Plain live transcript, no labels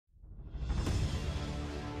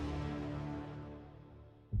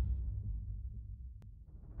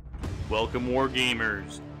Welcome,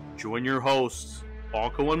 Wargamers. Join your hosts,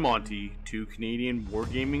 Alco and Monty, two Canadian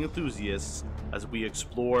wargaming enthusiasts, as we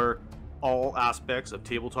explore all aspects of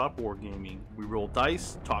tabletop wargaming. We roll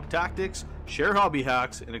dice, talk tactics, share hobby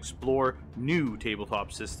hacks, and explore new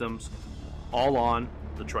tabletop systems, all on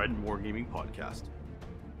the Trident Wargaming podcast.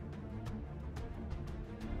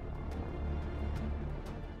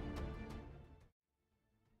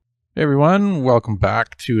 Hey everyone, welcome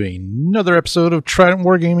back to another episode of Trident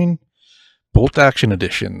Wargaming Bolt Action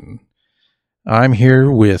Edition. I'm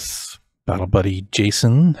here with Battle Buddy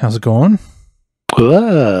Jason. How's it going?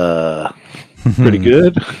 Pretty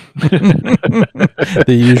good. The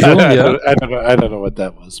usual, yeah. I don't know what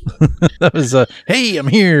that was. But. That was hey, I'm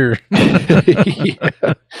here.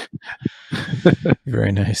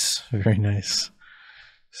 Very nice, very nice.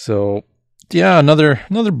 So, yeah, another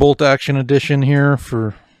Bolt Action Edition here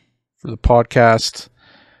for the podcast.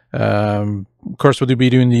 Of course, we'll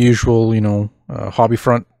be doing the usual, hobby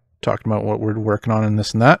front, talking about what we're working on and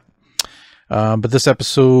this and that. But this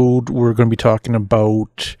episode, we're going to be talking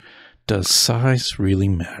about, does size really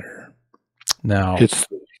matter? Now, it's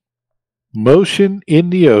motion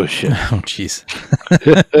in the ocean. Oh, jeez.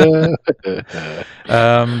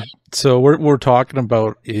 So what we're talking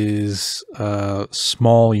about is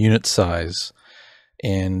small unit size.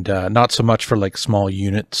 And not so much for like small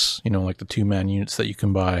units, like the 2-man units that you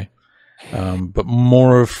can buy, but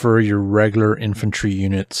more for your regular infantry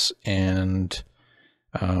units. And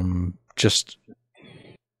just,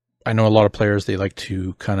 I know a lot of players, they like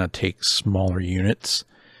to kind of take smaller units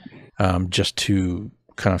just to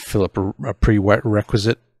kind of fill up a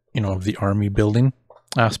prerequisite, of the army building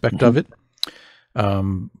aspect of it.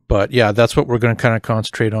 But yeah, that's what we're going to kind of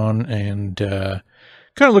concentrate on and kind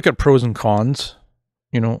of look at pros and cons,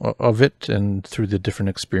 of it, and through the different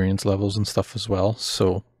experience levels and stuff as well.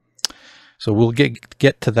 So we'll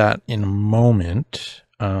get to that in a moment.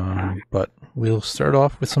 But we'll start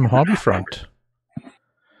off with some hobby front.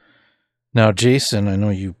 Now, Jason, I know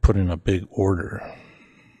you put in a big order.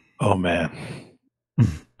 Oh man.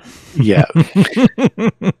 Yeah.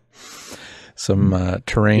 Some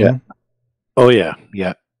terrain. Yeah. Oh yeah.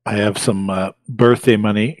 Yeah. I have some birthday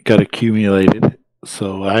money got accumulated.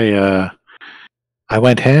 So I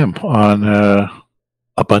went ham on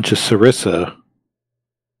a bunch of Sarissa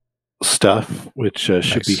stuff, which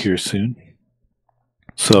should be here soon.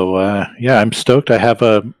 So, yeah, I'm stoked. I have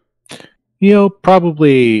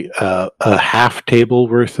probably a half table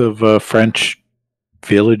worth of French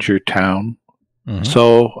village or town. Mm-hmm.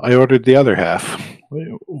 So I ordered the other half.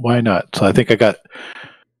 Why not? So I think I got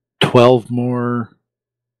 12 or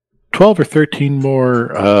 13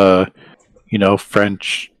 more,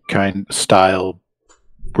 French kind style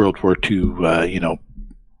World War II,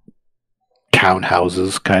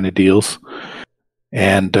 townhouses kind of deals,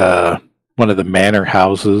 and one of the manor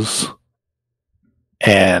houses,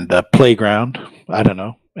 and a playground. I don't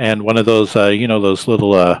know, and one of those, those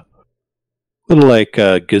little like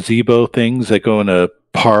gazebo things that go in a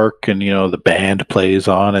park, and the band plays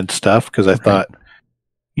on and stuff. Because I thought,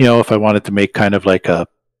 if I wanted to make kind of like a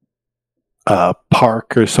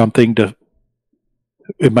park or something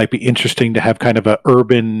it might be interesting to have kind of an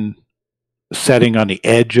urban setting on the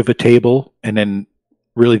edge of a table, and then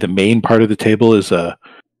really the main part of the table is a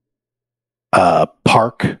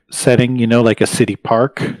park setting, like a city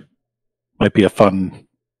park. Might be a fun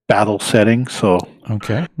battle setting. So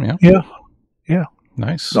okay, yeah,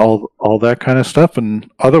 nice. All that kind of stuff,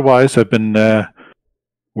 and otherwise I've been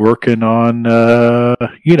working on,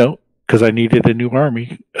 because I needed a new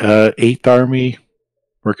army, 8th Army,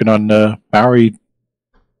 working on the Maori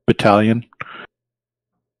Battalion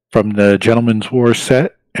from the Gentleman's War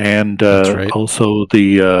set, and also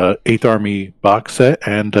the 8th Army box set,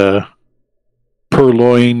 and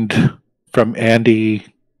purloined from Andy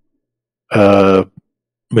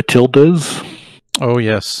Matilda's. Oh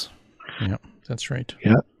yes, yeah, that's right.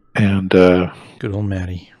 Yeah, and good old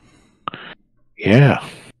Maddie. Yeah.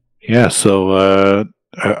 So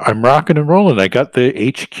I'm rocking and rolling. I got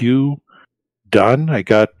the HQ done. I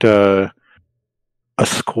got a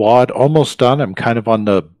squad almost done. I'm kind of on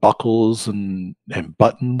the buckles and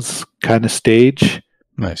buttons kind of stage.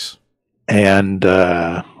 Nice. And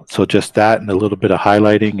so just that and a little bit of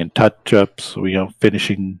highlighting and touch-ups,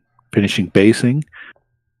 finishing basing.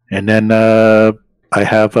 And then I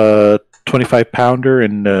have a 25-pounder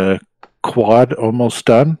and quad almost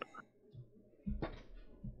done.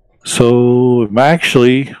 So I'm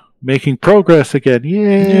actually making progress again.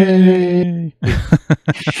 Yay!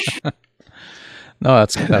 No,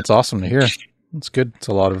 that's awesome to hear. It's good. It's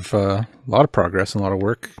a lot of progress and a lot of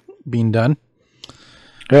work being done.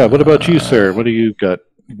 Yeah. What about you, sir? What do you got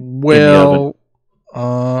Well,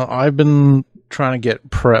 I've been trying to get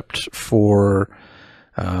prepped for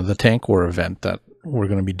the Tank War event that we're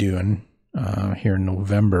going to be doing here in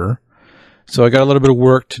November. So I got a little bit of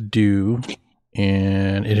work to do,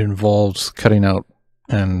 and it involves cutting out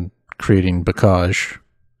and creating bocage.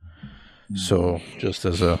 So just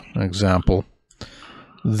as an example,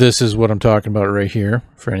 this is what I'm talking about right here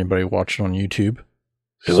for anybody watching on YouTube.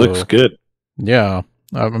 It looks good. Yeah,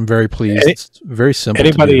 I'm very pleased. It's very simple.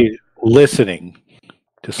 Anybody listening,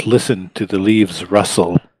 just listen to the leaves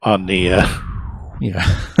rustle on the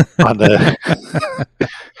on the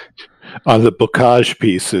on the bocage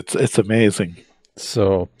piece. It's amazing.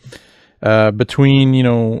 So between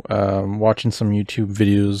watching some YouTube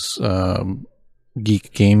videos,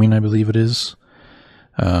 Geek Gaming I believe it is,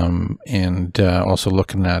 and also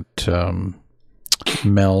looking at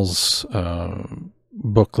Mel's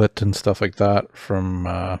booklet and stuff like that from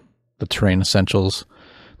the Terrain Essentials,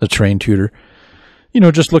 the Terrain Tutor,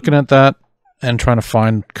 just looking at that and trying to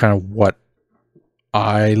find kind of what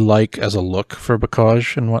I like as a look for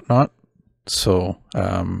bocage and whatnot. So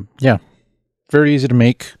yeah, very easy to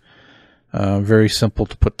make, very simple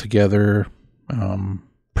to put together.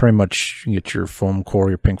 Pretty much you get your foam core,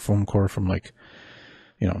 your pink foam core from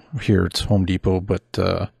here it's Home Depot, but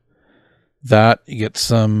that you get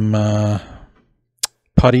some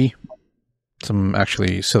putty, some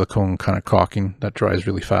actually silicone kind of caulking that dries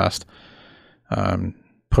really fast.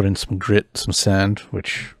 Put in some grit, some sand,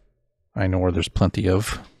 which I know where there's plenty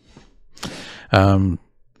of. And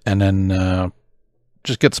then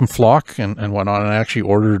just get some flock and whatnot. And I actually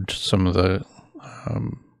ordered some of the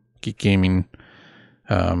Geek Gaming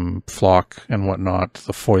flock and whatnot,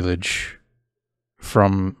 the foliage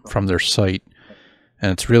from their site,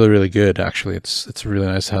 and it's really, really good. Actually, it's really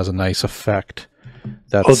nice. It has a nice effect.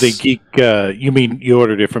 That's the Geek. You mean you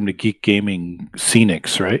ordered it from the Geek Gaming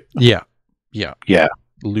Scenics, right? Yeah.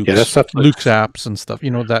 Luke's apps and stuff.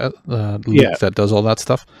 That Luke that does all that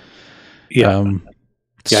stuff. Yeah.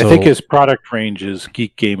 I think his product range is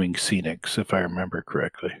Geek Gaming Scenics, if I remember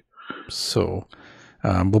correctly. So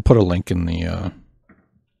we'll put a link in the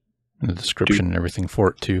description and everything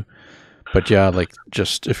for it too. But yeah,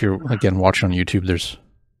 just if you're again watching on YouTube, there's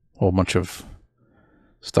a whole bunch of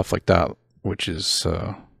stuff like that, which is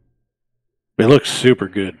it looks super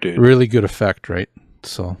good, dude. Really good effect, right?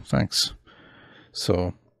 So thanks.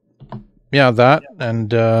 So yeah, that,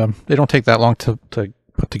 and they don't take that long to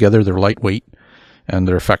put together. They're lightweight and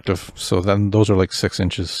they're effective. So then those are like 6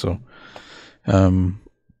 inches. So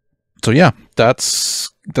so yeah, that's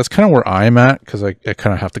kind of where I'm at, because I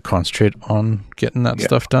kind of have to concentrate on getting that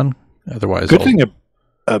stuff done. Otherwise, good thing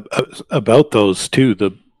about those too, the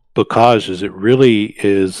bocage, is it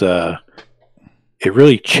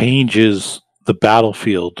really changes the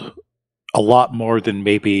battlefield a lot more than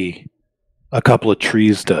maybe a couple of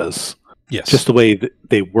trees does. Yes, just the way that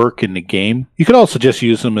they work in the game. You could also just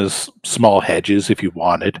use them as small hedges if you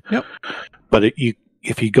wanted. Yep. But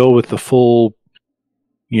if you go with the full-blown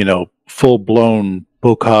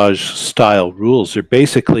bocage style rules, they're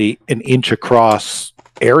basically an inch across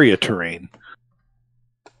area terrain.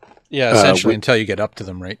 Yeah, essentially until you get up to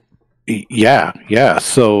them, right? Yeah.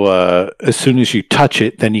 So as soon as you touch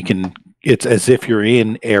it, then it's as if you're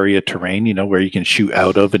in area terrain, where you can shoot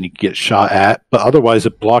out of and you get shot at. But otherwise,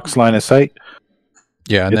 it blocks line of sight.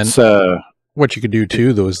 Yeah, and then what you could do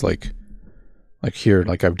too, though, is like here,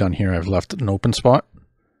 like I've done here, I've left an open spot.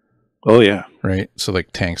 Oh yeah, right. So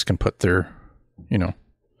tanks can put their, Oh,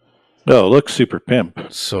 it looks super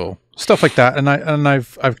pimp. So stuff like that, and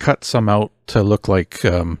I've cut some out to look like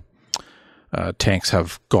tanks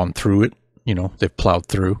have gone through it. They've plowed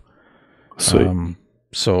through. Sweet.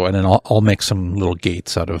 So, and then I'll make some little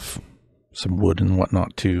gates out of some wood and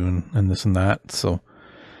whatnot too, and this and that. So,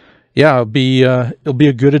 yeah, it'll be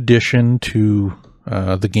a good addition to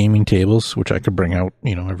the gaming tables, which I could bring out,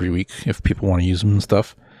 every week if people want to use them and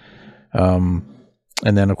stuff. And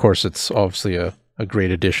then of course it's obviously a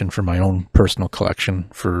great addition for my own personal collection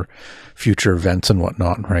for future events and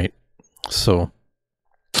whatnot, right? So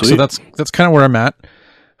that's kind of where I'm at.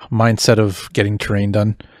 Mindset of getting terrain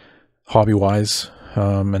done, hobby wise.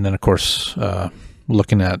 And then of course,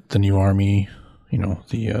 looking at the new army,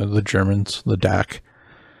 the Germans, the DAC.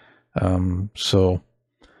 So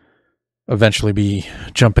eventually be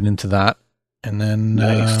jumping into that. And then,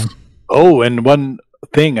 nice. And one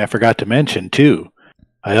thing I forgot to mention too,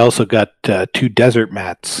 I also got 2 desert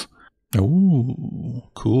mats. Ooh,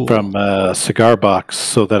 cool. From Cigar Box,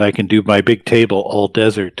 so that I can do my big table all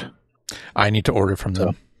desert. I need to order from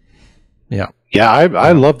them. Yeah. Yeah,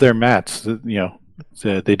 I love their mats.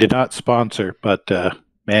 They did not sponsor, but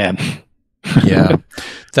man, Yeah,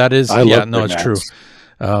 that is. I Yeah, love no, their it's true.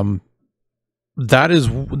 mats. That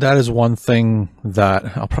is one thing that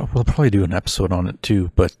we'll probably do an episode on it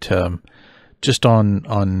too. But just on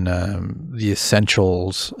the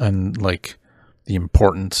essentials and like the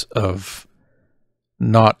importance of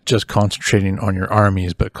not just concentrating on your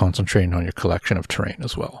armies, but concentrating on your collection of terrain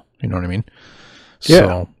as well. You know what I mean? Yeah.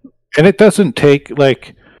 So, and it doesn't take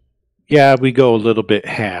like, yeah, we go a little bit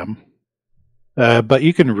ham, but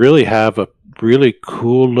you can really have a really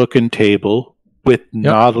cool looking table with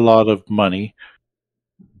not a lot of money.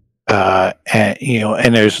 And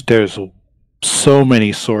and there's so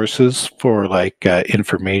many sources for like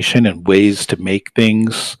information and ways to make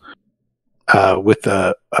things with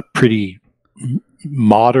a pretty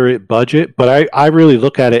moderate budget. But I really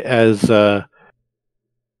look at it as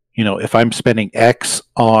if I'm spending X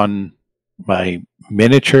on my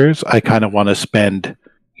miniatures, I kind of want to spend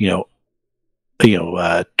 20%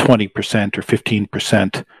 or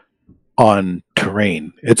 15% on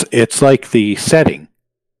terrain. It's like the setting.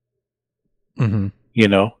 mm-hmm.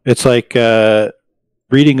 It's like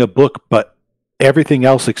reading a book, but everything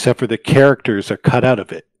else except for the characters are cut out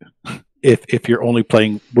of it. If you're only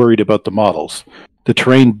worried about the models, the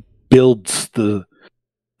terrain builds the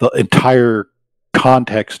entire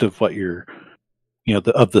context of what you're,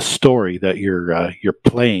 of the story that you're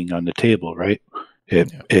playing on the table, right?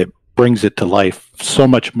 It brings it to life so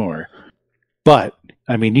much more. But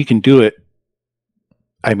I mean, you can do it.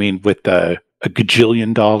 I mean, with a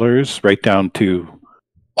gajillion dollars, right down to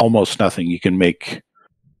almost nothing, you can make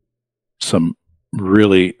some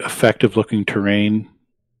really effective looking terrain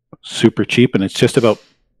super cheap, and it's just about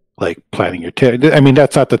like planning your I mean,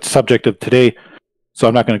 that's not the subject of today, so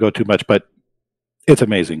I'm not going to go too much, but it's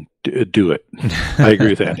amazing. Do it. I agree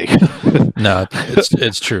with Andy. No,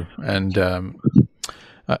 it's true. And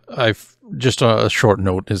I've just a short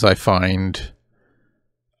note is I find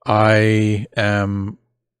I don't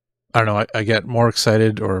know, I get more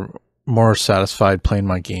excited or more satisfied playing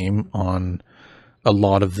my game on a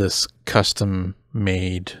lot of this custom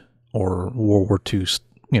made or World War II,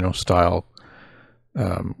 style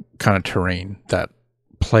kind of terrain that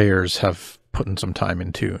players have put in some time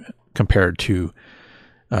into compared to,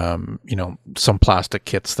 some plastic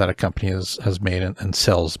kits that a company has made and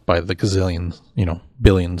sells by the gazillions,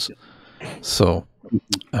 billions. So,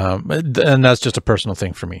 and that's just a personal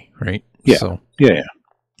thing for me, right? Yeah. So, yeah.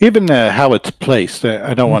 Even how it's placed.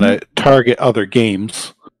 I don't want to target other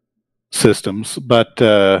games systems, but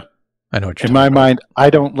I know what you're in my mind, I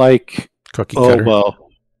don't like cookie cutter.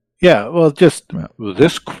 Just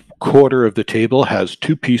this quarter of the table has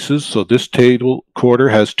two pieces, so this table quarter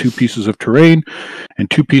has two pieces of terrain, and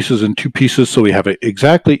two pieces and two pieces, so we have an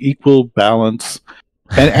exactly equal balance,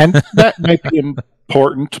 and that might be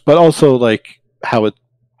important, but also like how it.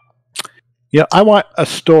 I want a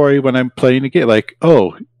story when I'm playing a game, like,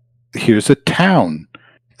 oh, here's a town.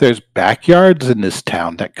 There's backyards in this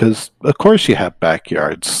town, because of course you have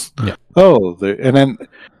backyards. Yeah. Oh, and then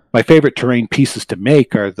my favorite terrain pieces to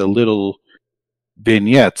make are the little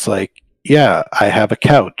vignettes. Like, yeah, I have a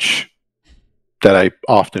couch that I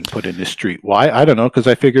often put in the street. Why? I don't know, because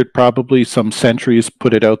I figured probably some sentries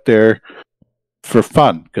put it out there for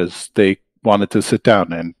fun because they wanted to sit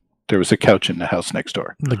down, and there was a couch in the house next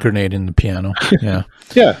door. The grenade in the piano. Yeah.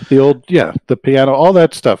 Yeah, the piano, all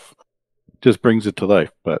that stuff just brings it to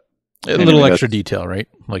life. But a little extra detail, right?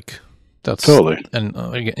 Like that's totally. And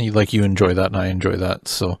like you enjoy that, and I enjoy that.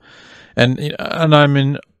 So, and I'm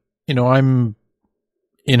in, I'm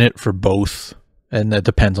in it for both, and that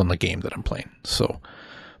depends on the game that I'm playing. So,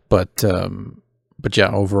 but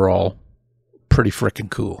yeah, overall, pretty freaking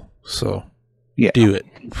cool. So, do it.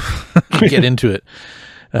 Get into it.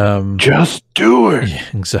 Just do it. Yeah,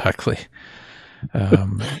 exactly.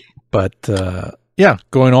 But yeah,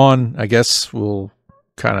 going on, I guess we'll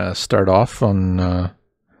kind of start off on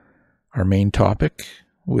our main topic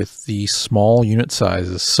with the small unit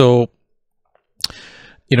sizes. So,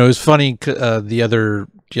 it was funny. The other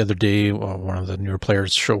day, one of the newer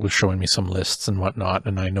players was showing me some lists and whatnot,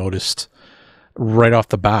 and I noticed right off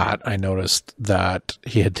the bat, that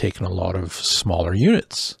he had taken a lot of smaller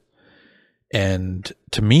units. And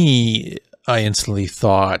to me, I instantly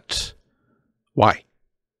thought, why?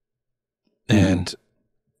 And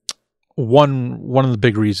one of the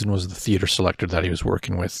big reasons was the theater selector that he was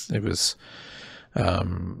working with. It was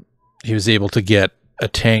he was able to get a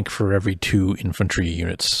tank for every 2 infantry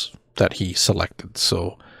units that he selected.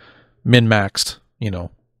 So min-maxed,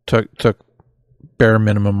 took bare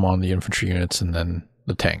minimum on the infantry units and then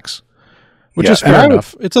the tanks, which is fair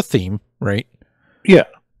enough. It's a theme, right? Yeah.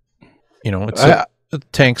 It's a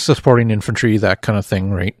tank supporting infantry, that kind of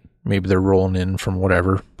thing, right? maybe they're rolling in from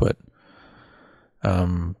whatever, but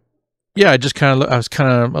yeah, I was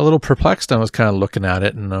kind of a little perplexed. I was kind of looking at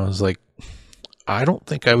it, and I was like, I don't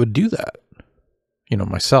think I would do that,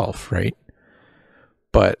 myself, right?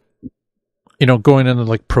 But going into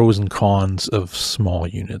like pros and cons of small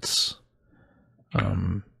units.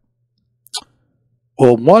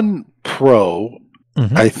 Well, one pro,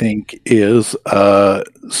 I think, is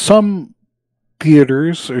some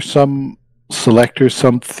theaters or some selectors,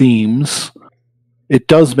 some themes, it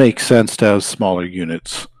does make sense to have smaller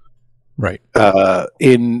units. Right.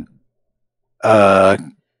 In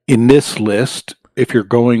this list, if you're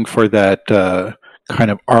going for that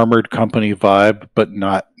kind of armored company vibe, but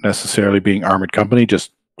not necessarily being armored company,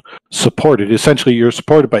 just supported. Essentially, you're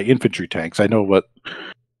supported by infantry tanks. I know what.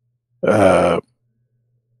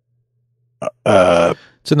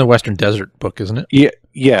 It's in the Western Desert book, isn't it?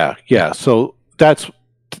 Yeah. So that's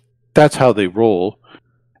how they roll.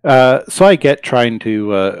 So I get trying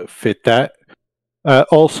to fit that.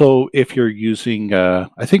 Also, if you're using,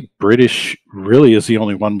 I think British really is the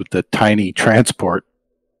only one with the tiny transport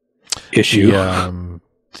issue.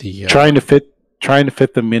 Trying to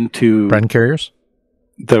fit them into Bren carriers.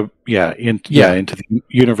 Into the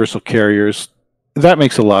universal carriers. That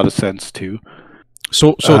makes a lot of sense too.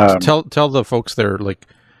 So tell the folks there, like,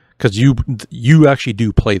 because you actually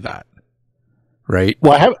do play that, right?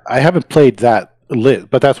 Well, I haven't played that list,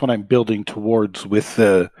 but that's what I'm building towards with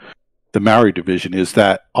the Maori division, is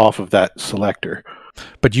that off of that selector.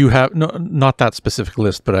 But you have not that specific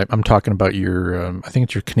list, but I'm talking about your I think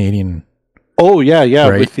it's your Canadian. Oh yeah,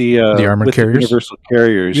 right? With the armored with carriers, the universal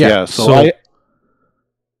carriers. Yeah. So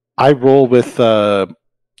I roll with.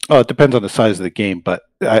 It depends on the size of the game, but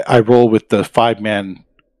I roll with the 5-man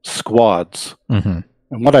squads. Mm-hmm.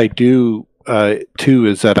 And what I do too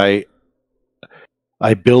is that I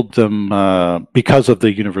build them because of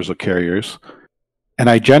the universal carriers. And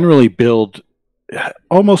I generally build,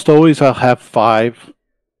 almost always I'll have 5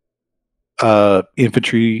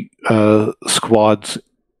 infantry squads,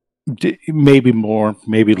 maybe more,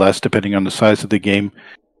 maybe less, depending on the size of the game.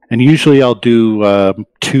 And usually I'll do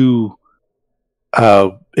 2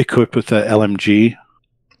 equipped with the LMG.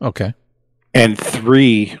 Okay. And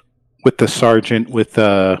 3 with the sergeant with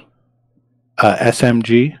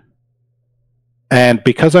SMG. And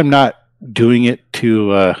because I'm not doing it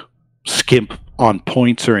to skimp on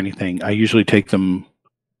points or anything, I usually take them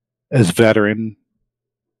as veteran.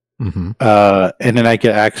 Mm-hmm. And then I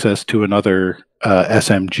get access to another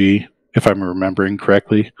SMG, if I'm remembering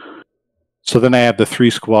correctly. So then I have the 3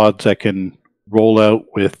 squads that can roll out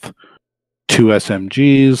with 2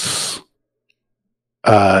 SMGs.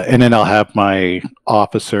 And then I'll have my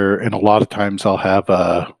officer, and a lot of times I'll have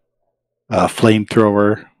a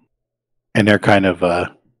flamethrower, and they're kind of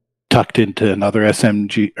tucked into another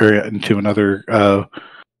SMG or into another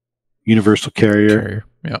universal carrier.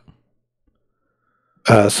 Yeah.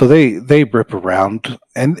 So they rip around,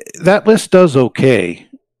 and that list does okay.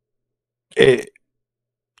 It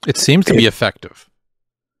seems to be effective.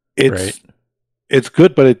 It's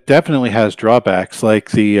good, but it definitely has drawbacks.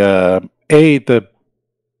 Like the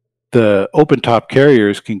open top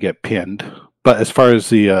carriers can get pinned, but as far as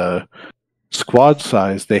the squad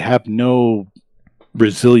size, they have no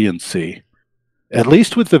resiliency. At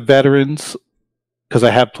least with the veterans, because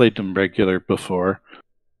I have played them regular before,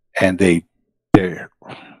 and they're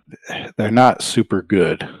not super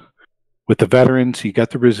good. With the veterans, you got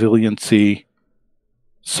the resiliency,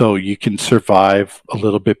 so you can survive a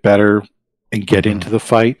little bit better and get into the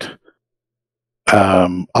fight.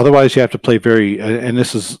 Otherwise, you have to play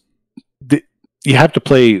you have to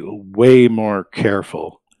play way more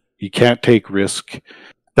careful. You can't take risk.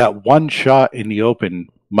 That one shot in the open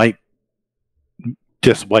might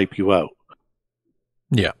just wipe you out.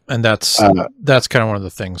 Yeah, and that's kind of one of the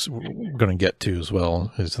things we're going to get to as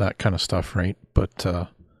well, is that kind of stuff, right? But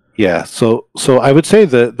yeah, so I would say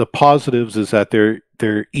the positives is that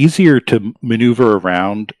they're easier to maneuver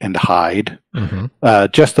around and hide. Mm-hmm.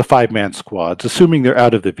 Just the 5-man squads, assuming they're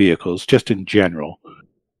out of the vehicles, just in general.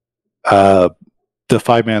 The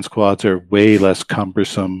 5-man squads are way less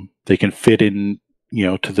cumbersome. They can fit in,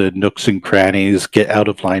 to the nooks and crannies, get out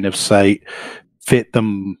of line of sight, fit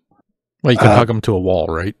them. Well, you can hug them to a wall,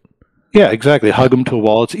 right? Yeah, exactly. Hug them to a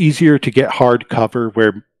wall. It's easier to get hard cover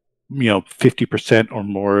where, 50% or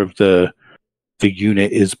more of the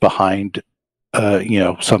unit is behind,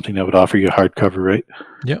 something that would offer you hard cover, right?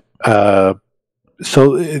 Yep.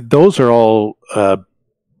 So those are all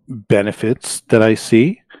benefits that I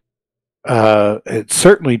see.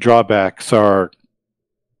 Certainly drawbacks are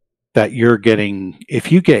that you're getting, if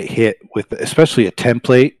you get hit with especially a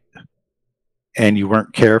template, and you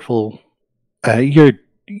weren't careful,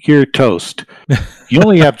 you're toast. You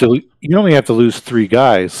only have to lose 3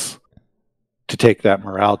 guys to take that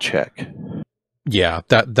morale check. Yeah,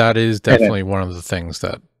 that is definitely one of the things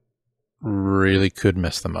that really could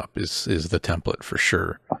mess them up is the template for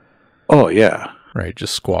sure. Oh yeah, right,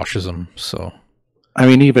 just squashes them. So I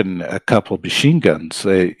mean, even a couple of machine guns,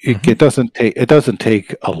 it doesn't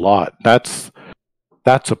take a lot. That's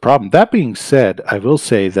a problem. That being said, I will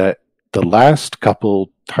say that the last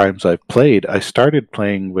couple times I've played, I started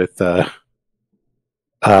playing with it's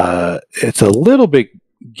a little bit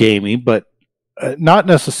gamey, but not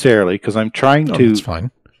necessarily, because I'm trying to. That's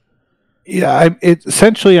fine. Yeah,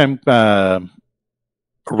 essentially I'm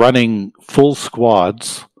running full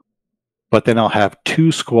squads, but then I'll have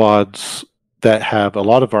 2 squads that have a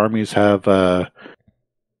lot of armies have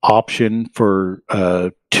option for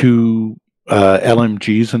 2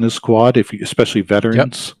 LMGs in a squad, especially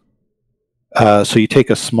veterans. Yep. So you take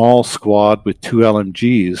a small squad with 2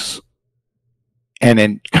 LMGs, and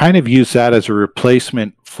then kind of use that as a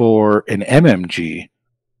replacement for an MMG,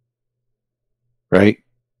 right?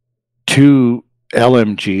 2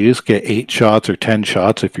 LMGs get 8 shots or 10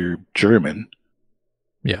 shots if you're German.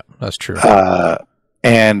 Yeah, that's true.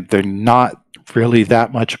 And they're not really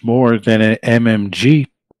that much more than an MMG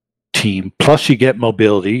team. Plus, you get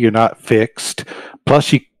mobility. You're not fixed.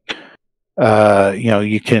 Plus, you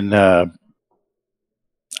can.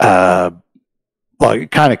 Well,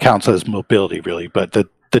 it kind of counts as mobility, really. But the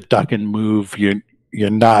duck and move, you're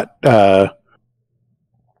not. You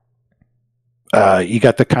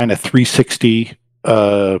got the kind of 360.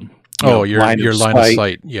 Your line of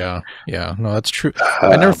sight. Yeah. No, that's true.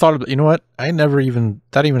 I never thought about. You know what? Never even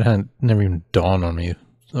dawned on me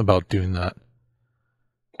about doing that.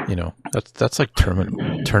 You know, that's like tournament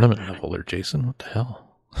level there, Jason. What the hell?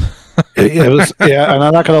 It was, yeah, and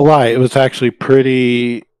I'm not gonna lie, it was actually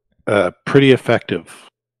pretty effective.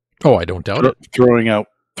 Oh, I don't doubt it. Throwing out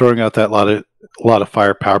that lot of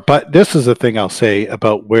firepower. But this is the thing I'll say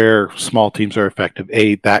about where small teams are effective.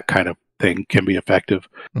 That kind of thing can be effective,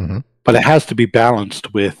 but it has to be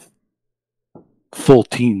balanced with full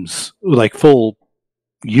teams, like full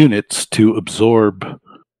units to absorb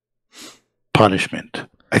punishment.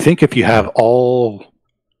 I think if you have all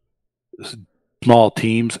small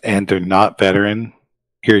teams and they're not veteran,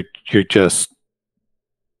 you're just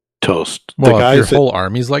toast. Well, the guys, if your whole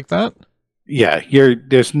army's like that, yeah,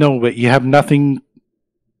 there's no way. You have nothing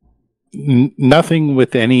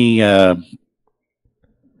with any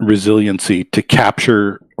resiliency to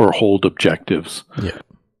capture or hold objectives. Yeah.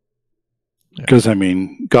 Because I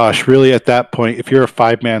mean, gosh, really, at that point, if you're a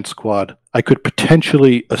 5-man squad, I could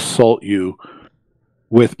potentially assault you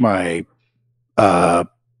with my,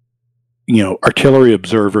 artillery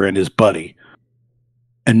observer and his buddy,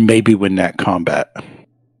 and maybe win that combat.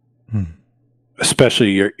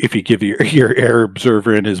 Especially if you give your air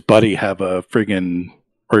observer and his buddy have a friggin',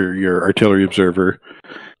 or your artillery observer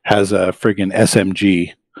has a friggin'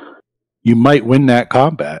 SMG, you might win that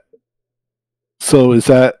combat. So is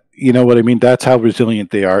that, you know what I mean? That's how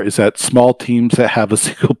resilient they are, is that small teams that have a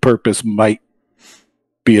single purpose might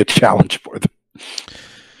be a challenge for them.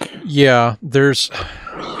 Yeah, that's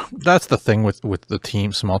the thing with the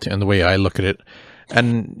small team, and the way I look at it.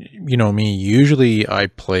 And you know me, usually I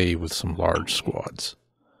play with some large squads.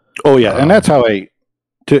 Oh yeah, and that's how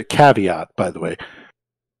to caveat, by the way.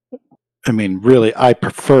 I mean, really, I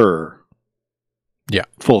prefer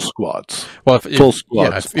full squads. Well, full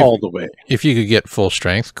squads all the way. If you could get full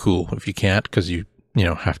strength, cool. If you can't, because you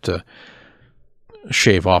have to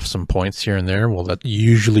shave off some points here and there, well, that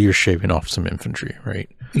usually you're shaving off some infantry, right?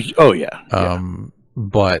 Oh yeah.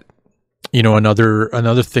 But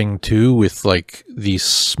another thing too with like these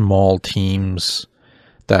small teams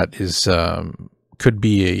that is could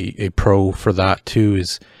be a pro for that too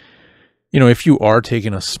is, if you are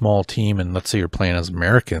taking a small team and let's say you're playing as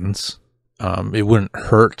Americans, it wouldn't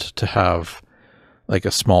hurt to have like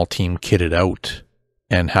a small team kitted out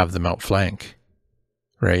and have them outflank,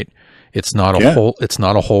 right? It's not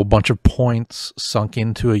a whole bunch of points sunk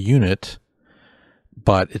into a unit,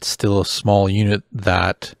 but it's still a small unit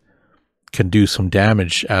that can do some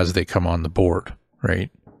damage as they come on the board, right?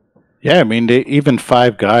 Yeah, I mean, even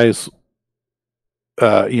 5 guys,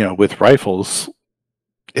 with rifles,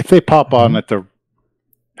 if they pop on at the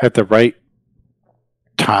right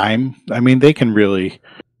time, I mean, they can really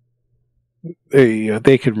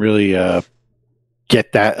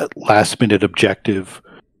get that last minute objective,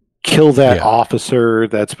 kill that officer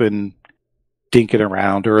that's been dinking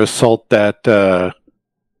around, or assault that that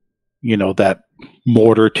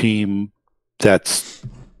mortar team that's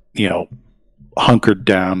hunkered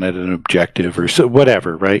down at an objective or so,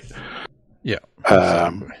 whatever, right? Yeah.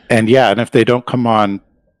 Exactly. And if they don't come on,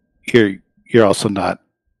 you're also not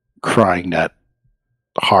crying that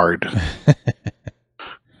hard,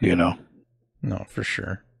 you know. No, for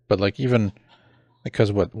sure. But like even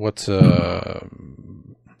because what's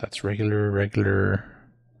that's regular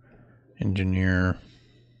engineer.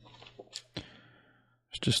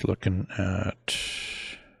 Just looking at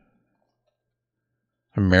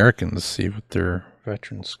Americans, see what their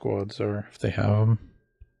veteran squads are, if they have them.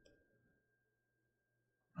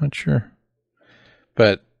 Not sure.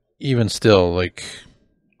 But even still, like,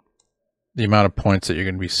 the amount of points that you're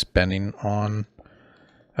going to be spending on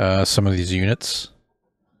some of these units.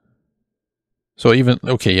 So even,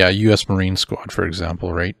 okay, yeah, U.S. Marine Squad, for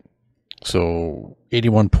example, right? So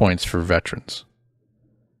 81 points for veterans.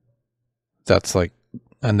 That's like,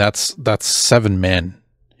 and that's 7 men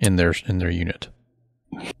in their unit.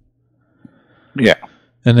 Yeah.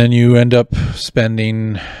 And then you end up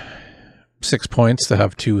spending 6 points to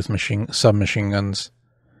have 2 with submachine guns.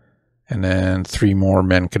 And then 3 more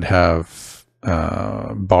men could have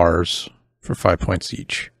bars for 5 points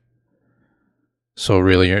each. So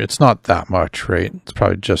really, it's not that much, right? It's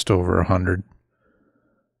probably just over 100.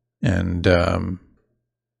 And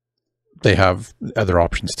they have other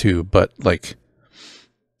options too, but like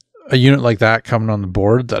a unit like that coming on the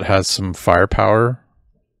board that has some firepower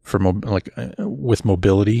for with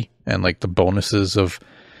mobility and like the bonuses of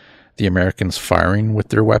the Americans firing with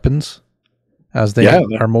their weapons as they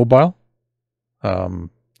are mobile,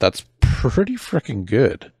 that's pretty freaking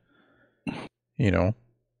good. You know,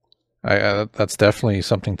 that's definitely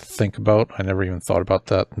something to think about. I never even thought about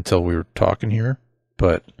that until we were talking here,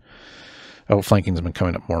 but outflanking's been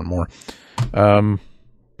coming up more and more.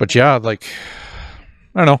 But yeah, like,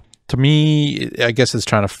 I don't know. To me, I guess it's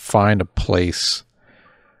trying to find a place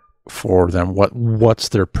for them. What's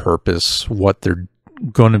their purpose? What they're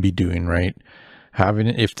going to be doing, right?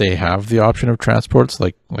 If they have the option of transports,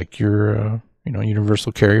 like your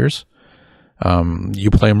universal carriers, you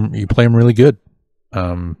play them really good.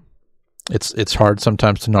 It's hard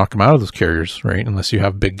sometimes to knock them out of those carriers, right? Unless you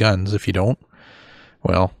have big guns. If you don't,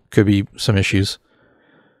 well, could be some issues.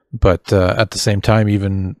 But at the same time,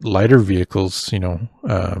 even lighter vehicles,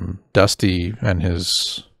 Dusty and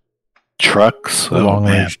his trucks,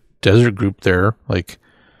 long-range desert group there, like,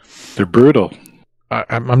 they're brutal.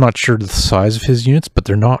 I'm not sure the size of his units, but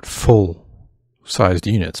they're not full-sized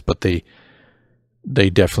units. But they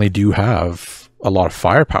definitely do have a lot of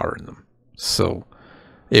firepower in them, so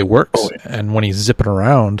it works. Oh, yeah. And when he's zipping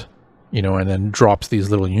around, and then drops these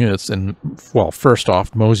little units, and well, first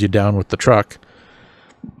off, mows you down with the truck.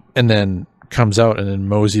 And then comes out and then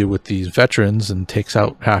mows you with these veterans and takes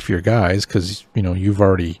out half your guys because, you've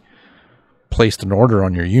already placed an order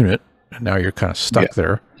on your unit and now you're kind of stuck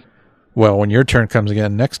there. Well, when your turn comes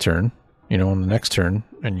again next turn, on the next turn,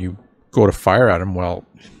 and you go to fire at him, well,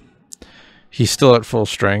 he's still at full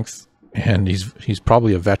strength and he's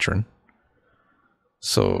probably a veteran.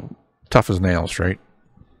 So tough as nails, right?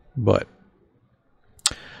 But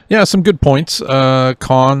yeah, some good points.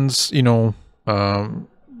 Cons,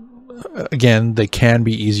 again, they can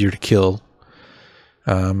be easier to kill,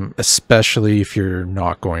 especially if you're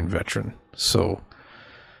not going veteran. So,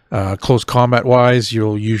 close combat wise,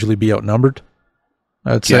 you'll usually be outnumbered,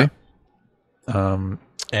 I'd say. And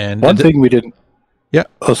one thing we didn't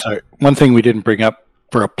bring up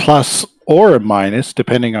for a plus or a minus,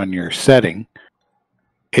 depending on your setting,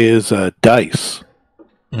 is dice.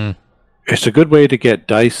 It's a good way to get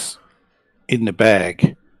dice in the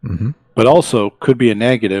bag, but also could be a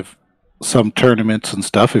negative. Some tournaments and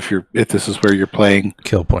stuff, if this is where you're playing,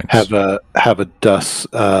 kill points have a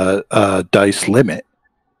dice limit.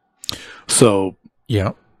 So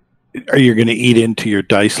yeah, are you going to eat into your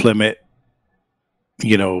dice limit?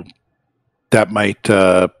 That might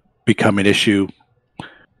become an issue.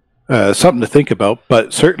 Something to think about.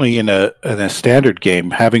 But certainly in a standard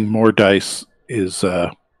game, having more dice is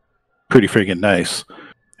pretty friggin' nice.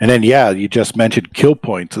 And then you just mentioned kill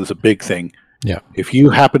points is a big thing. Yeah. If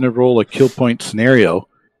you happen to roll a kill point scenario,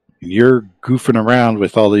 you're goofing around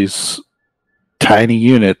with all these tiny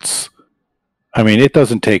units. I mean, it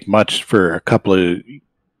doesn't take much for a couple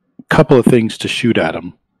of things to shoot at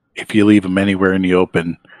them if you leave them anywhere in the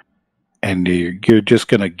open, and you're just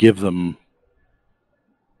going to give them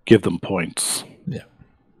points. Yeah.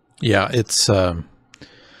 Yeah, it's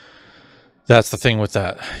that's the thing with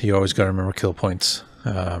that. You always got to remember kill points.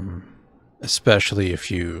 Especially if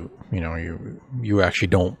you actually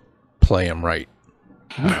don't play them right.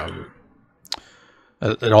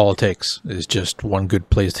 All it takes is just one good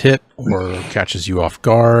placed hit, or catches you off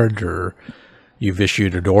guard, or you've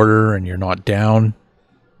issued an order and you're not down,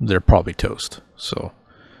 they're probably toast. So,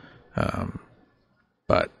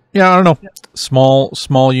 but yeah, I don't know.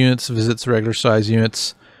 Small units visits regular size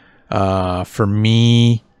units. For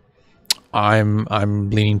me, I'm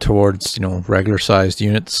leaning towards, regular sized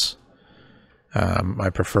units. I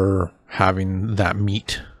prefer having that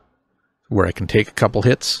meat where I can take a couple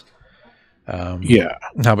hits. Yeah.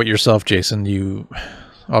 How about yourself, Jason? You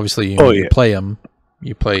obviously you play them.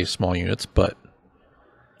 You play small units, but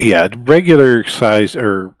yeah, regular size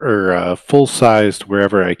or full sized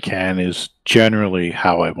wherever I can is generally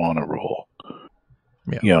how I want to roll.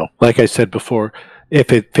 Yeah. Like I said before,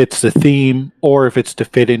 if it fits the theme or if it's to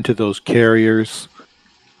fit into those carriers,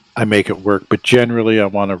 I make it work. But generally, I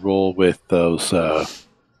want to roll with those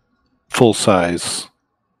full size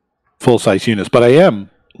units. But I am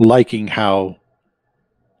liking how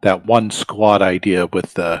that one squad idea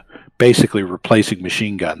with basically replacing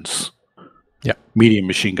machine guns, medium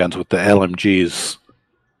machine guns with the LMGs.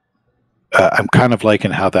 I'm kind of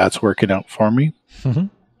liking how that's working out for me. Mm-hmm.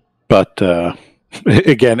 But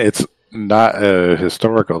again, it's not a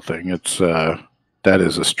historical thing. It's that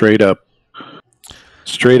is a straight up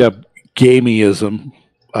gameyism.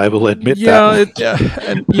 I will admit that.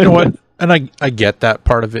 And you know what? And I get that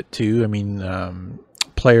part of it too. I mean,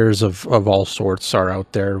 players of all sorts are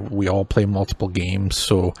out there. We all play multiple games,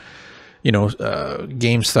 so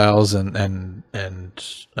game styles and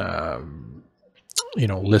list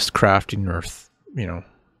crafting or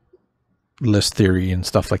list theory and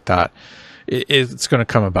stuff like that. It's going to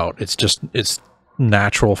come about. It's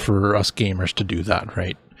natural for us gamers to do that,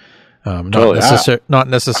 right? Not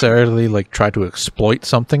necessarily like try to exploit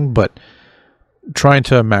something, but trying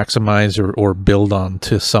to maximize or build on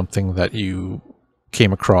to something that you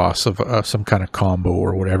came across of some kind of combo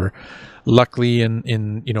or whatever. Luckily,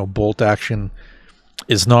 in bolt action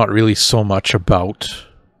is not really so much about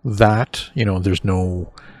that. There's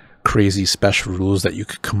no crazy special rules that you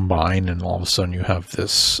could combine, and all of a sudden you have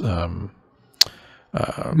this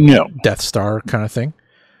Death Star kind of thing.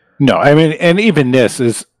 No, I mean, and even this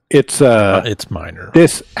is it's minor.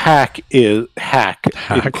 This hack in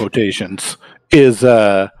quotations is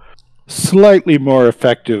slightly more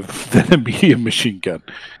effective than a medium machine gun.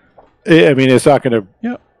 I mean, it's not going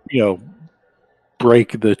to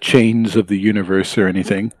break the chains of the universe or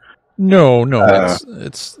anything. No,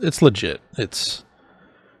 it's legit. It's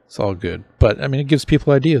all good. But I mean, it gives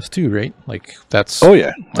people ideas too, right? Like that's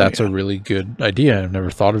a really good idea. I've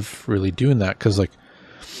never thought of really doing that because, like,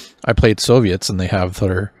 I played Soviets and they have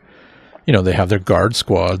their guard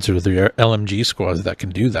squads or their LMG squads that can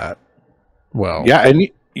do that. Well, yeah, and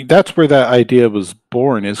that's where that idea was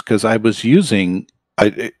born, is because I was using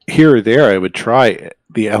here or there I would try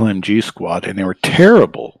the LMG squad and they were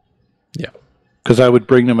terrible. Yeah, because I would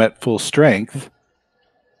bring them at full strength.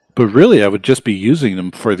 But really, I would just be using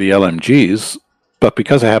them for the LMGs. But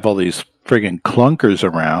because I have all these friggin' clunkers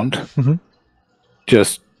around,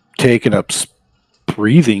 just taking up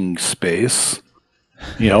breathing space,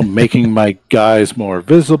 making my guys more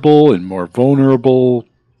visible and more vulnerable,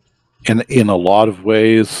 in a lot of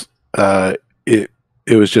ways, it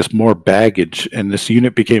was just more baggage. And this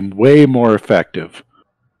unit became way more effective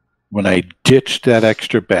when I ditched that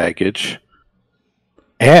extra baggage.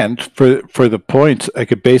 And for the points, I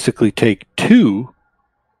could basically take 2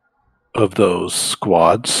 of those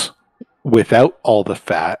squads without all the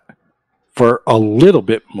fat for a little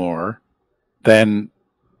bit more than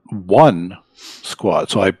 1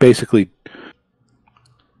 squad. So I basically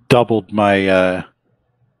doubled my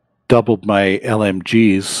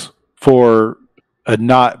LMGs for a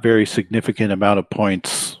not very significant amount of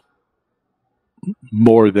points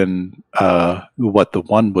more than what the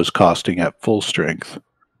 1 was costing at full strength.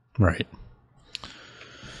 Right.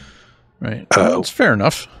 It's fair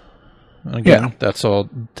enough. Again, that's all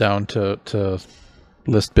down to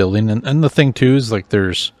list building. And the thing, too, is like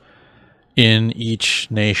there's in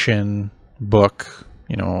each nation book,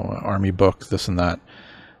 army book, this and that,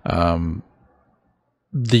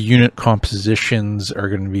 the unit compositions are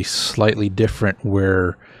going to be slightly different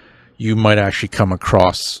where you might actually come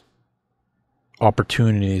across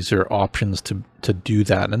opportunities or options to do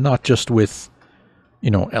that. And not just with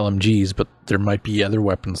LMGs, but there might be other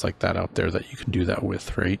weapons like that out there that you can do that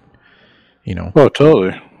with, right? Oh,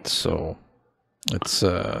 totally. So it's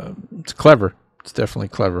clever. It's definitely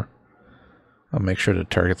clever. I'll make sure to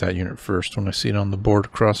target that unit first when I see it on the board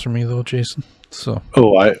across from me, though, Jason. So.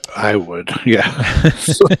 Oh, I would, yeah.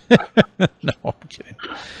 No, I'm kidding.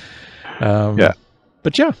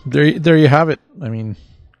 But yeah, there you have it. I mean,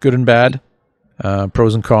 good and bad,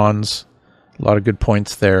 pros and cons. A lot of good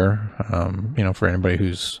points there. For anybody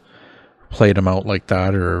who's played them out like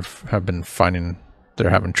that, or have been finding they're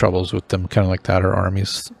having troubles with them kind of like that, or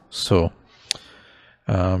armies. So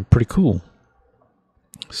pretty cool.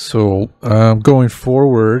 So going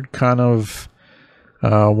forward, kind of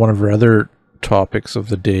one of our other topics of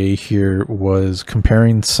the day here was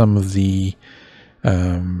comparing some of the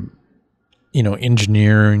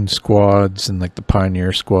engineering squads and like the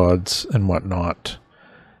pioneer squads and whatnot.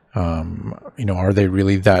 Are they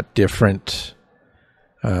really that different?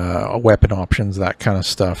 Weapon options, that kind of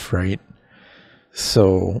stuff, right?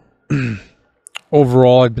 So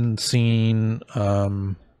overall, I've been seeing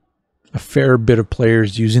a fair bit of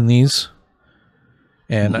players using these,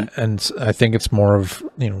 and I think it's more of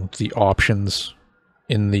the options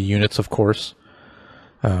in the units, of course,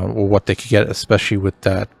 what they could get, especially with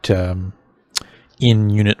that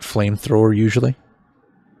in-unit flamethrower usually.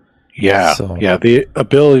 Yeah, the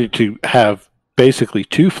ability to have basically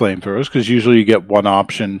 2 flamethrowers, because usually you get one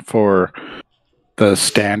option for the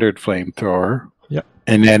standard flamethrower. Yep.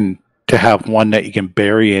 And then to have one that you can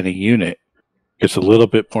bury in a unit gets a little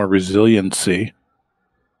bit more resiliency.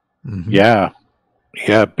 Mm-hmm.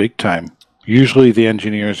 Yeah, big time. Usually the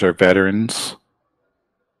engineers are veterans,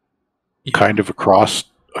 kind of across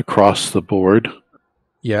the board.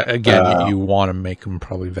 Yeah, again, you want to make them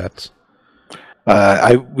probably vets.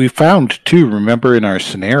 We found too, remember in our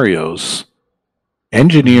scenarios,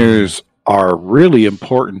 engineers are really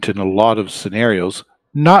important in a lot of scenarios,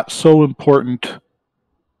 not so important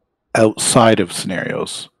outside of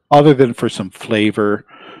scenarios, other than for some flavor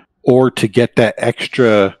or to get that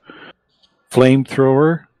extra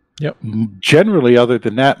flamethrower. Yep. Generally, other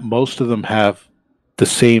than that, most of them have the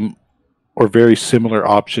same or very similar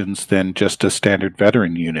options than just a standard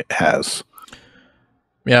veteran unit has.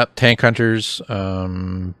 Yeah, tank hunters.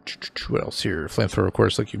 What else here? Flamethrower, of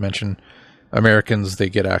course, like you mentioned. Americans, they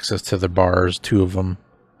get access to the bars, 2 of them,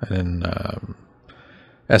 and then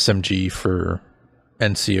SMG for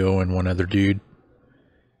NCO and 1 other dude.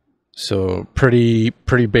 So pretty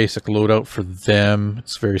basic loadout for them.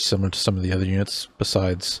 It's very similar to some of the other units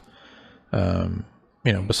besides,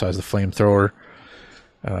 besides the flamethrower.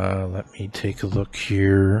 Let me take a look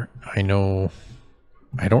here. I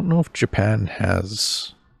don't know if Japan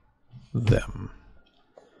has them.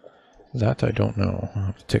 That I don't know. I'll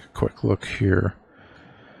have to take a quick look here.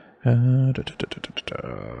 Where are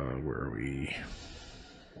we?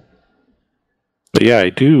 But yeah, I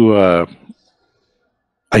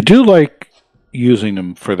do like using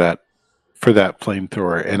them for that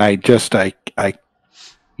flamethrower, and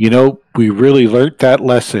we really learned that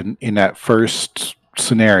lesson in that first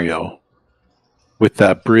scenario with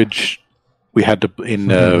that bridge we had to in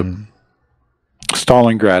the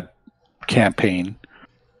Stalingrad campaign,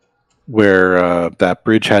 where that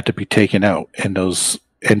bridge had to be taken out, and those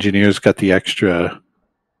engineers got the extra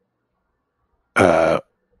the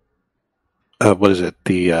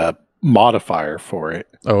modifier for it.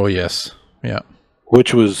 Oh yes, yeah.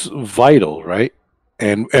 Which was vital, right?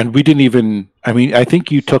 And we didn't even. I mean, I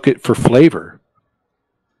think you took it for flavor.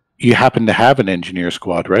 You happen to have an engineer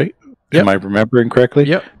squad, right? Yep. Am I remembering correctly?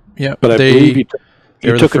 Yep. But I believe you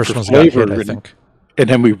took the it for first flavor, hit, I think. And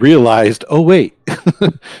then we realized, oh wait,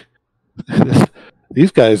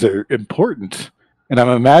 these guys are important. And I'm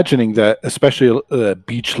imagining that, especially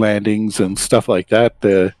beach landings and stuff like that,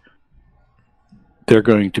 they're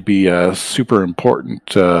going to be a super important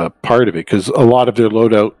part of it, because a lot of their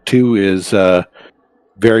loadout too is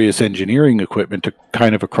various engineering equipment to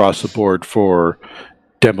kind of across the board for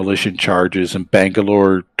demolition charges and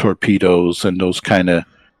Bangalore torpedoes and those kind of.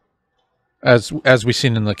 As we've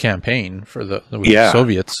seen in the campaign for the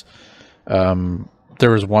Soviets, there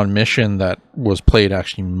was one mission that was played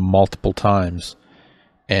actually multiple times,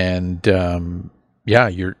 and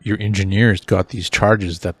your engineers got these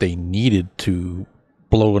charges that they needed to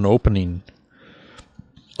blow an opening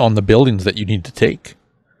on the buildings that you need to take.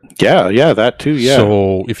 Yeah, that too. Yeah.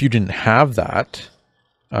 So if you didn't have that,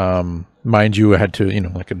 mind you, I had to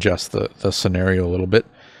adjust the scenario a little bit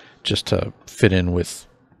just to fit in with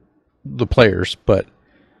the players. But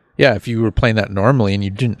yeah, if you were playing that normally and you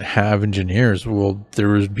didn't have engineers, well, there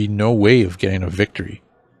would be no way of getting a victory,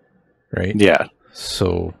 right? Yeah.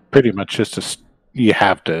 So pretty much you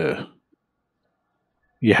have to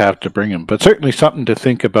bring them, but certainly something to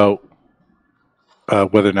think about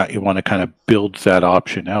whether or not you want to kind of build that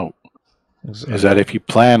option out. Exactly. Is that if you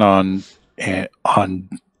plan on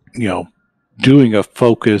doing a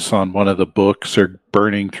focus on one of the books or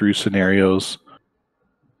burning through scenarios,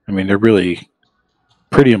 I mean, they're really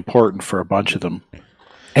pretty important for a bunch of them,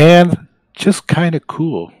 and just kind of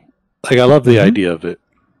cool. Like, I love the idea of it.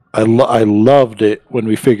 I loved it when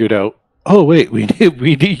we figured out oh wait,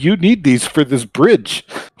 you need these for this bridge.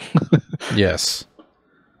 Yes,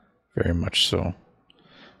 very much so.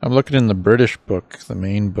 I'm looking in the British book, the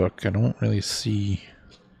main book. I don't really see.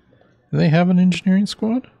 Do they have an engineering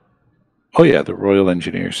squad? Oh yeah, the Royal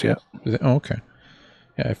Engineers. Yeah, Oh, okay.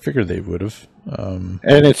 Yeah, I figured they would have.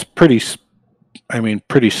 and it's pretty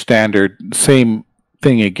standard. Same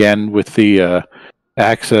thing again with the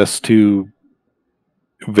access to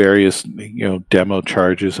various demo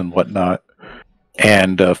charges and whatnot,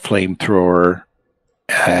 and a flamethrower,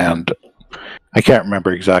 and I can't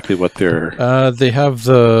remember exactly what they're. They have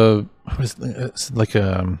it's like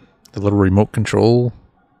the little remote control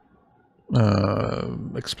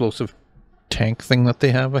explosive tank thing that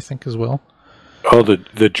they have, I think, as well. Oh,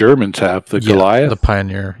 the Germans have the Goliath, the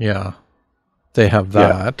Pioneer. Yeah, they have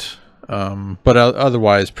that. Yeah. But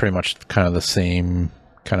otherwise, pretty much kind of the same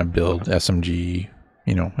kind of build. SMG,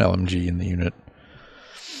 LMG in the unit.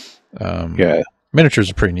 Yeah, miniatures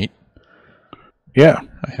are pretty neat. Yeah,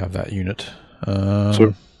 I have that unit.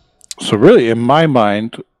 So really, in my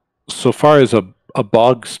mind, so far as a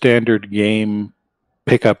bog standard game,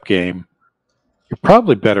 pickup game, you're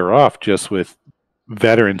probably better off just with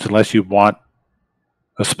veterans, unless you want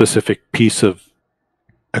a specific piece of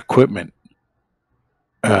equipment.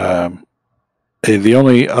 The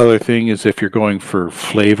only other thing is if you're going for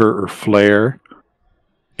flavor or flair,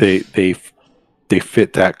 they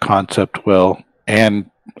fit that concept well,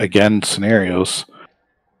 and again, scenarios.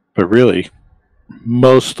 But really,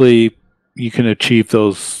 mostly you can achieve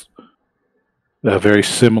those very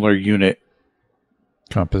similar unit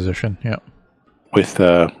composition, yeah, with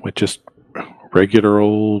just regular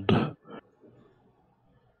old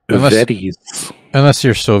unless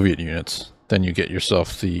you're Soviet units, then you get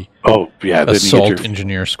yourself the assault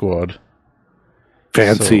engineer squad,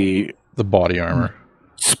 fancy the body armor,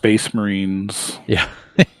 Space Marines, yeah.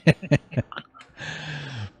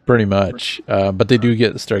 Pretty much, but they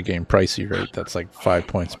do start getting pricey, right? That's like 5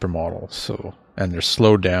 points per model. So, and they're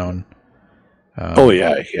slowed down.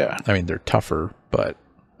 Yeah. I mean, they're tougher, but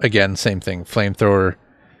again, same thing: flamethrower,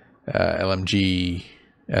 LMG,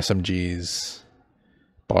 SMGs,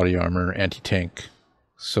 body armor, anti-tank.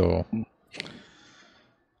 So,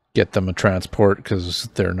 get them a transport because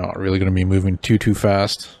they're not really going to be moving too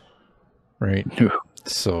fast, right?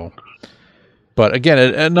 So. But again,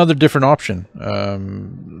 another different option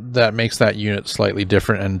that makes that unit slightly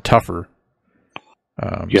different and tougher.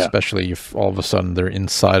 Especially if all of a sudden they're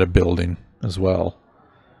inside a building as well,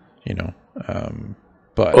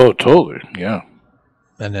 But totally, yeah.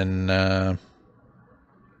 And then,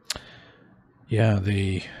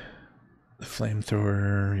 the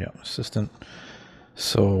flamethrower, assistant.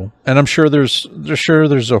 So, and I'm sure there's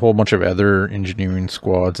a whole bunch of other engineering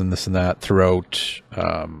squads and this and that throughout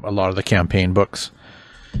a lot of the campaign books,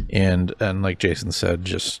 and like Jason said,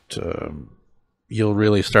 just you'll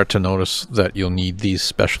really start to notice that you'll need these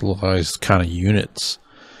specialized kind of units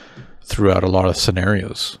throughout a lot of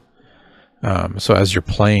scenarios. So as you're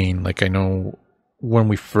playing, like I know when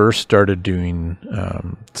we first started doing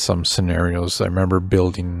some scenarios, I remember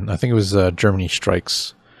building, I think it was Germany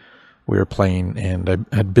Strikes. We were playing, and I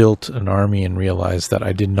had built an army and realized that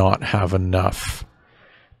I did not have enough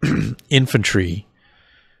infantry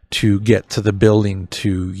to get to the building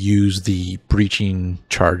to use the breaching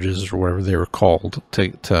charges or whatever they were called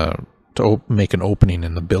to make an opening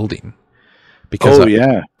in the building. Because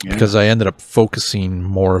because I ended up focusing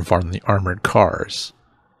more on the armored cars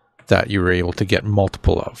that you were able to get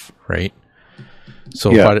multiple of, right?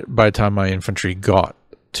 So by the time my infantry got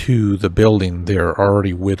to the building, they're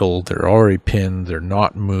already whittled, they're already pinned, they're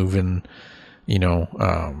not moving,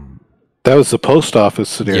 that was the post office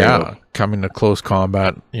scenario. Yeah, coming to close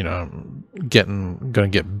combat, gonna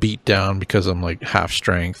get beat down because I'm like half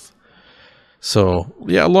strength. So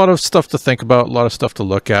yeah, a lot of stuff to think about, a lot of stuff to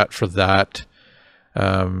look at for that.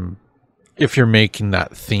 If you're making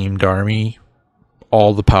that themed army,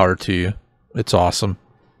 all the power to you. It's awesome.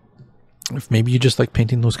 If maybe you just like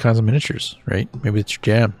painting those kinds of miniatures, right? Maybe it's your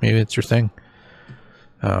jam. Maybe it's your thing.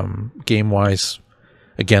 Game-wise,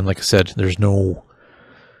 again, like I said, there's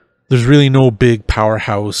really no big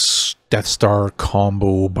powerhouse Death Star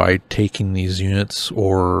combo by taking these units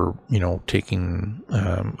or, taking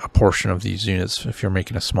a portion of these units if you're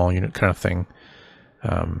making a small unit kind of thing.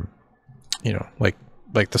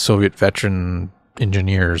 Like the Soviet veteran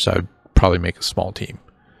engineers, I'd probably make a small team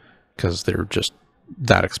because they're just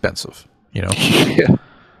that expensive. Yeah.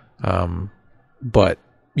 But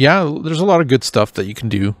yeah, there's a lot of good stuff that you can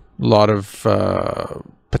do. A lot of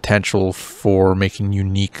potential for making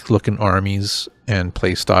unique looking armies and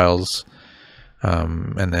play styles.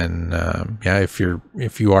 And then, yeah, if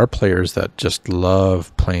you are players that just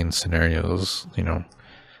love playing scenarios, you know,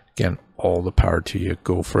 again, all the power to you.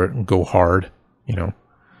 Go for it and go hard, you know.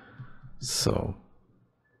 So,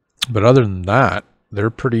 but other than that, they're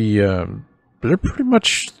pretty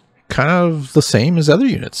much kind of the same as other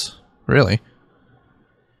units, really.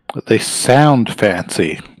 They sound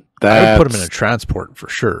fancy. I would put them in a transport for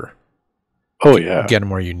sure. Oh yeah, get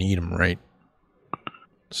them where you need them, right?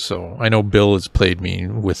 So I know Bill has played me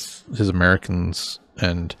with his Americans,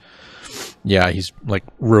 and yeah, he's like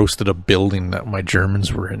roasted a building that my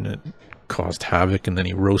Germans were in. It caused havoc, and then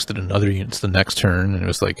he roasted another unit the next turn, and it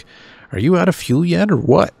was like, are you out of fuel yet or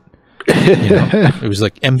what? You know, it was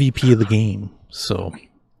like MVP of the game. So,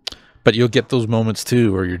 but you'll get those moments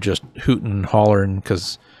too where you're just hooting and hollering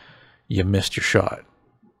because you missed your shot.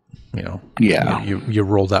 You know, yeah, you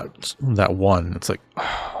rolled out that one. It's like,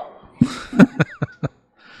 oh.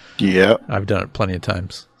 Yeah, I've done it plenty of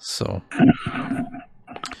times. So,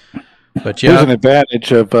 but yeah, there's an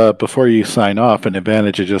advantage of before you sign off. An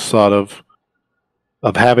advantage I just thought of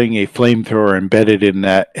having a flamethrower embedded in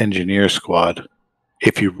that engineer squad.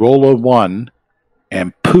 If you roll a 1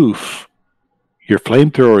 and poof, your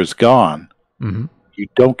flamethrower is gone. Mm-hmm. You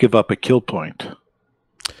don't give up a kill point.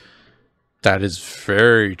 That is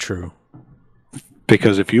very true.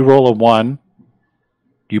 Because if you roll a 1,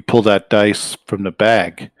 you pull that dice from the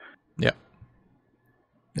bag.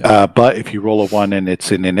 Yeah. But if you roll a 1 and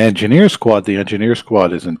it's in an engineer squad, the engineer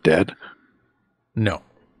squad isn't dead. No.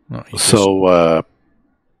 So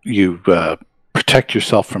you protect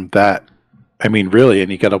yourself from that. I mean, really,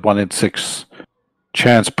 and you got a 1 in 6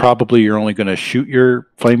 chance. Probably you're only going to shoot your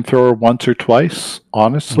flamethrower once or twice,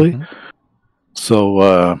 honestly. Mm-hmm.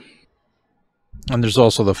 So, and there's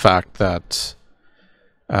also the fact that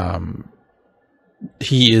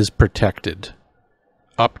he is protected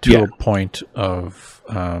up to a point of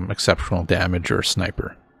exceptional damage or a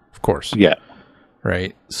sniper, of course. Yeah.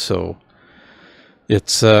 Right. So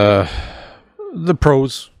it's the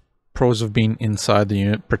pros of being inside the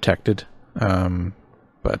unit, protected.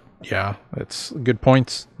 But yeah, it's good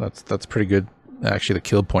points. That's pretty good. Actually, the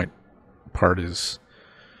kill point part is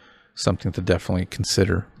something to definitely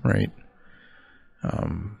consider, right?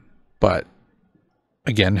 But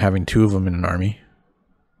again, having 2 of them in an army.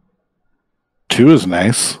 2 is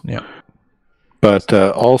nice. Yeah. But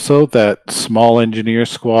also that small engineer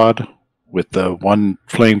squad with the 1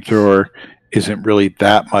 flamethrower isn't really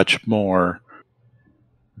that much more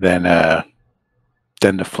than the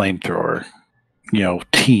flamethrower,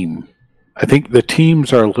 team. I think the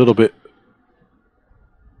teams are a little bit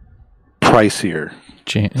pricier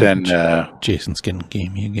than Jason's getting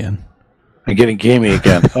gamey again. I'm getting gamey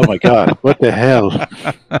again. Oh my god, what the hell?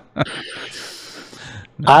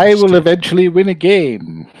 No, I will eventually win a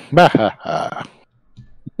game. No.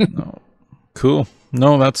 Cool.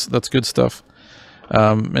 No, that's good stuff.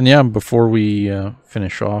 And yeah, before we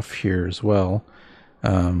finish off here as well,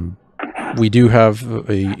 we do have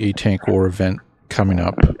a tank war event coming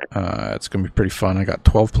up. It's going to be pretty fun. I got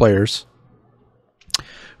 12 players,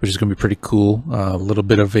 which is going to be pretty cool. A little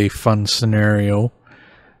bit of a fun scenario.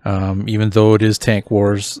 Even though it is tank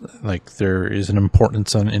wars, like there is an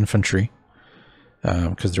importance on infantry.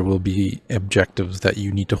 Because there will be objectives that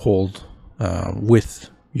you need to hold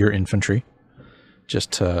with your infantry,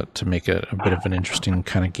 just to make it a bit of an interesting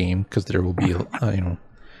kind of game. Because there will be,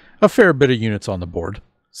 a fair bit of units on the board.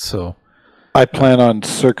 So, I plan on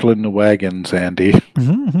circling the wagons, Andy.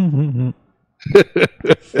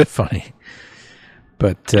 Funny,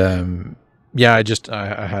 but yeah,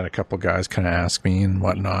 I had a couple guys kind of ask me and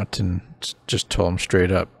whatnot, and just told them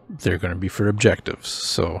straight up they're going to be for objectives.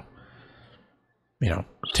 So.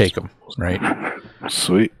 Take them, right?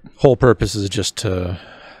 Sweet. Whole purpose is just to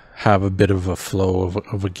have a bit of a flow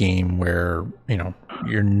of a game where,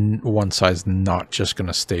 your one side's not just going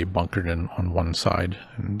to stay bunkered in on one side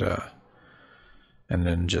and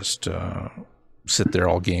then just sit there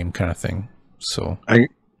all game kind of thing. So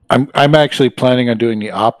I'm actually planning on doing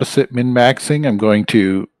the opposite min-maxing. I'm going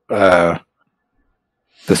to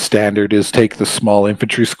the standard is take the small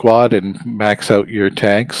infantry squad and max out your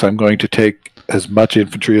tanks. I'm going to take as much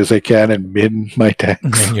infantry as I can and min my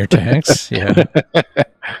tanks. Min your tanks, yeah.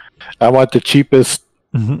 I want the cheapest,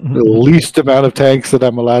 the least amount of tanks that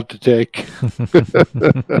I'm allowed to take.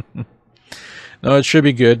 No, it should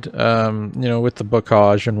be good. With the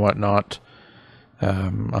bookage and whatnot,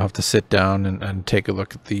 I'll have to sit down and take a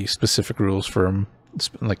look at the specific rules for them,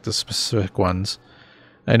 like the specific ones.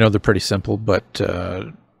 I know they're pretty simple, but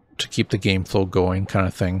to keep the game flow going kind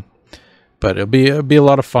of thing. But it'll be a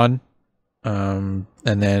lot of fun. And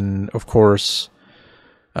then, of course,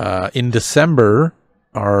 In December,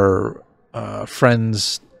 our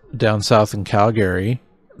friends down south in Calgary,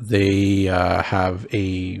 they have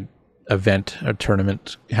a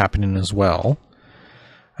tournament happening as well.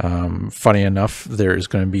 Funny enough, there's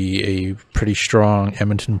going to be a pretty strong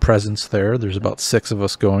Edmonton presence there. There's about 6 of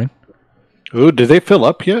us going. Oh, did they fill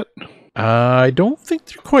up yet? I don't think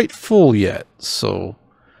they're quite full yet. So,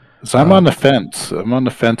 'cause I'm on the fence. I'm on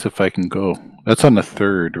the fence if I can go. That's on the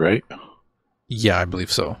 3rd, right? Yeah, I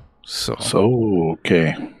believe so. So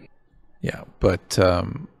okay. Yeah, but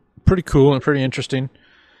pretty cool and pretty interesting.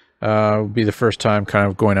 It'll be the first time kind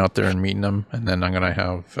of going out there and meeting them, and then I'm gonna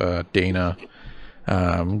have Dana.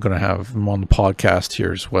 I'm gonna have him on the podcast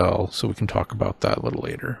here as well, so we can talk about that a little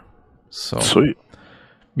later. So sweet.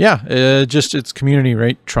 Yeah, just it's community,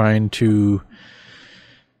 right? Trying to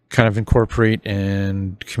kind of incorporate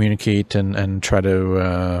and communicate and try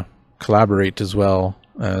to collaborate as well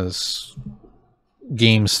as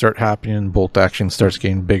games start happening and bolt action starts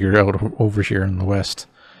getting bigger out over here in the West.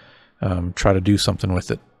 Try to do something with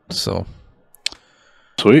it. So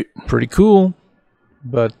sweet. Pretty cool.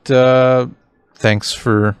 But thanks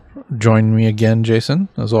for joining me again, Jason,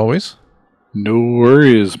 as always. No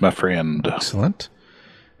worries, my friend. Excellent.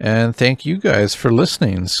 And thank you guys for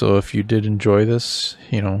listening. So if you did enjoy this,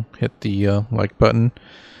 hit the like button.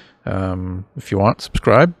 If you want,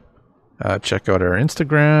 subscribe. Check out our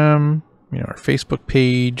Instagram, our Facebook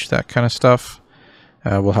page, that kind of stuff.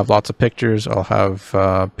 We'll have lots of pictures. I'll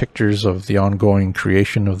have pictures of the ongoing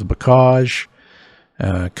creation of the bocage,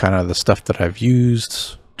 kind of the stuff that I've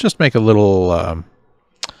used. Just make a little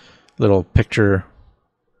picture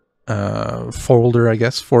folder, I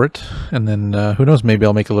guess, for it. And then who knows, maybe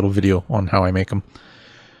I'll make a little video on how I make them,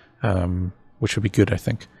 which would be good, I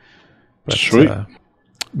think. But, sweet.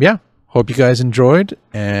 Yeah, hope you guys enjoyed,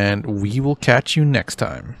 and we will catch you next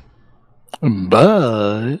time.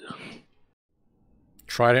 Bye.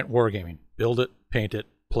 Trident Wargaming. Build it, paint it,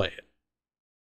 play it.